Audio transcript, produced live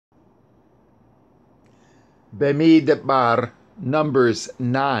Bemidbar, Numbers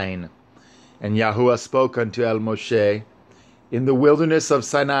 9. And Yahuwah spoke unto Moshe in the wilderness of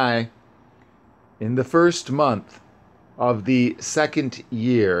Sinai in the first month of the second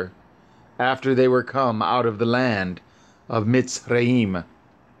year after they were come out of the land of Mitzrayim,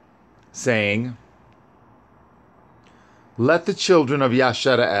 saying, Let the children of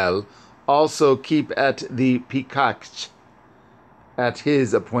Yashara'el also keep at the Pikach at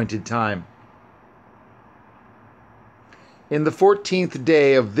his appointed time. In the 14th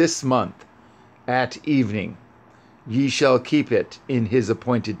day of this month, at evening, ye shall keep it in his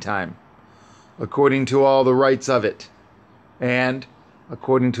appointed time, according to all the rites of it, and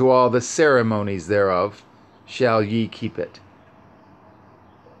according to all the ceremonies thereof shall ye keep it.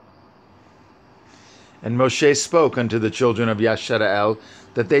 And Moshe spoke unto the children of Yashara'el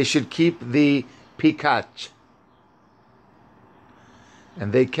that they should keep the Pikach.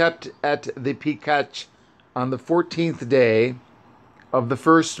 And they kept at the Pikach on the 14th day of the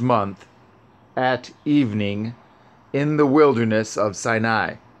first month at evening in the wilderness of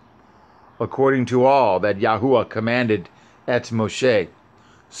Sinai, according to all that Yahuwah commanded at Moshe.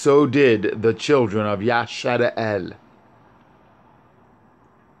 So did the children of Yashara'el.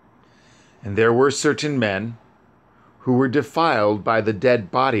 And there were certain men who were defiled by the dead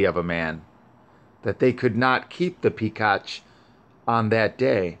body of a man, that they could not keep the Pikach on that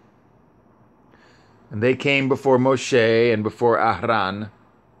day. And they came before Moshe and before Aaron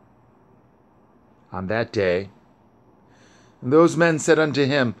on that day. And those men said unto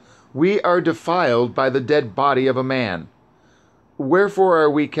him, We are defiled by the dead body of a man. Wherefore are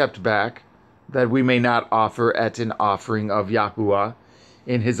we kept back, that we may not offer at an offering of Yahuwah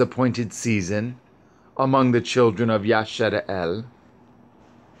in his appointed season among the children of Yashara'el?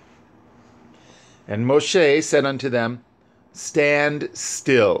 And Moshe said unto them, Stand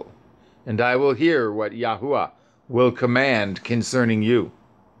still, and I will hear what Yahuwah will command concerning you.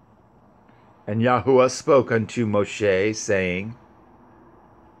 And Yahuwah spoke unto Moshe, saying,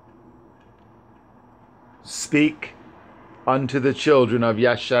 Speak unto the children of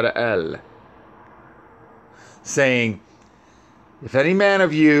Yashara'el, saying, If any man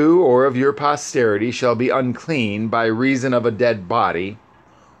of you or of your posterity shall be unclean by reason of a dead body,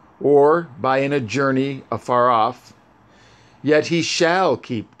 or by in a journey afar off, yet he shall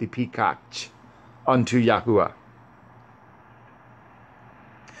keep the Pikach unto Yahuwah.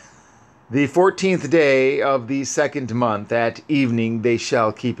 The 14th day of the second month at evening they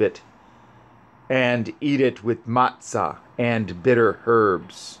shall keep it, and eat it with matzah and bitter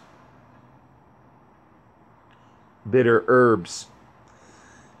herbs. Bitter herbs.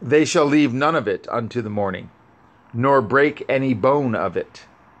 They shall leave none of it unto the morning, nor break any bone of it.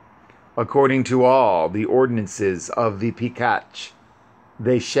 According to all the ordinances of the Pikach,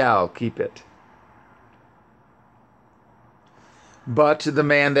 they shall keep it. But the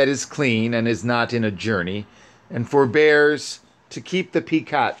man that is clean and is not in a journey, and forbears to keep the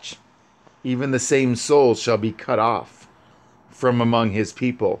Pikach, even the same soul shall be cut off from among his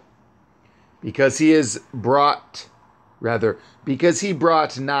people, because he brought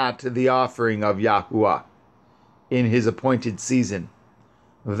not the offering of Yahuwah in his appointed season.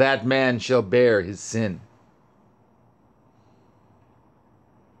 That man shall bear his sin.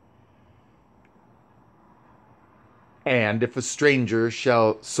 And if a stranger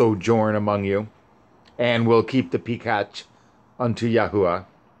shall sojourn among you, and will keep the Pikach unto Yahuwah,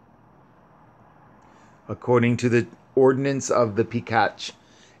 according to the ordinance of the Pikach,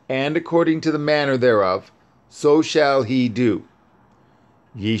 and according to the manner thereof, so shall he do.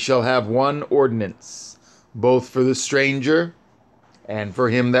 Ye shall have one ordinance, both for the stranger and for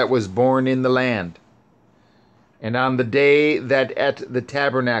him that was born in the land. And on the day that at the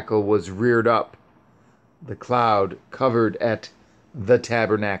tabernacle was reared up, the cloud covered at the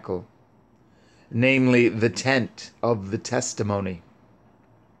tabernacle, namely the tent of the testimony.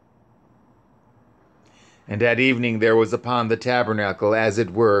 And at evening there was upon the tabernacle, as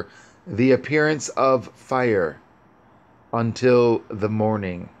it were, the appearance of fire until the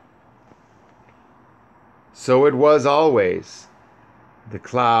morning. So it was always. The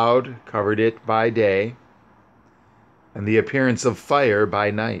cloud covered it by day, and the appearance of fire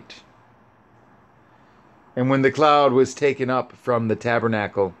by night. And when the cloud was taken up from the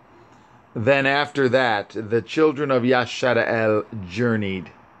tabernacle, then after that the children of Yashara'el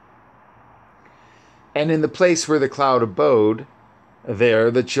journeyed. And in the place where the cloud abode, there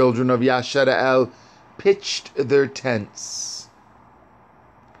the children of Yashara'el pitched their tents.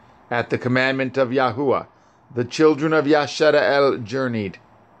 At the commandment of Yahuwah, the children of Yashara'el journeyed,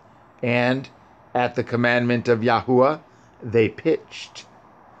 and at the commandment of Yahuwah they pitched.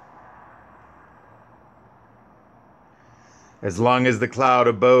 As long as the cloud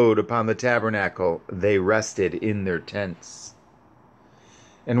abode upon the tabernacle, they rested in their tents.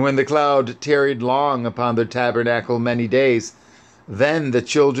 And when the cloud tarried long upon the tabernacle many days, then the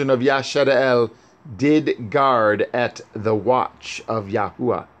children of Yashara'el did guard at the watch of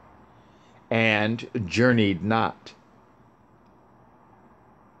Yahuwah, and journeyed not.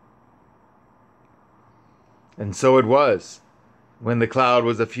 And so it was, when the cloud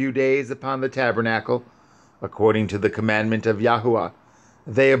was a few days upon the tabernacle, according to the commandment of Yahuwah,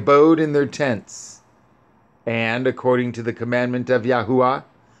 they abode in their tents, and according to the commandment of Yahuwah,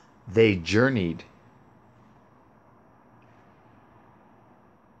 they journeyed.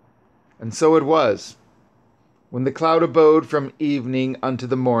 And so it was, when the cloud abode from evening unto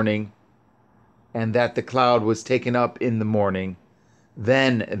the morning, and that the cloud was taken up in the morning,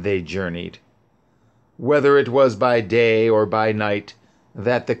 then they journeyed. Whether it was by day or by night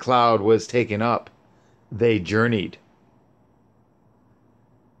that the cloud was taken up, they journeyed.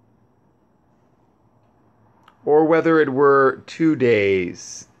 Or whether it were 2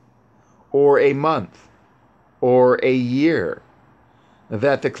 days, or a month, or a year,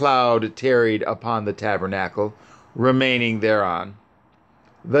 that the cloud tarried upon the tabernacle, remaining thereon,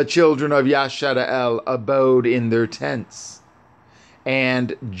 the children of Yashara'el abode in their tents,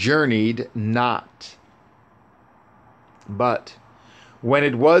 and journeyed not. But when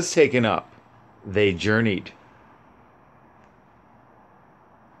it was taken up, they journeyed.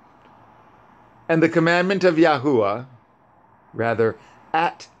 And the commandment of Yahuwah, rather,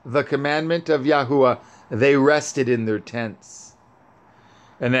 at the commandment of Yahuwah, they rested in their tents.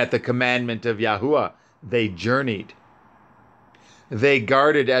 And at the commandment of Yahuwah, they journeyed. They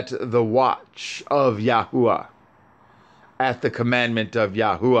guarded at the watch of Yahuwah, at the commandment of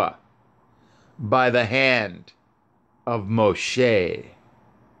Yahuwah, by the hand of Moshe.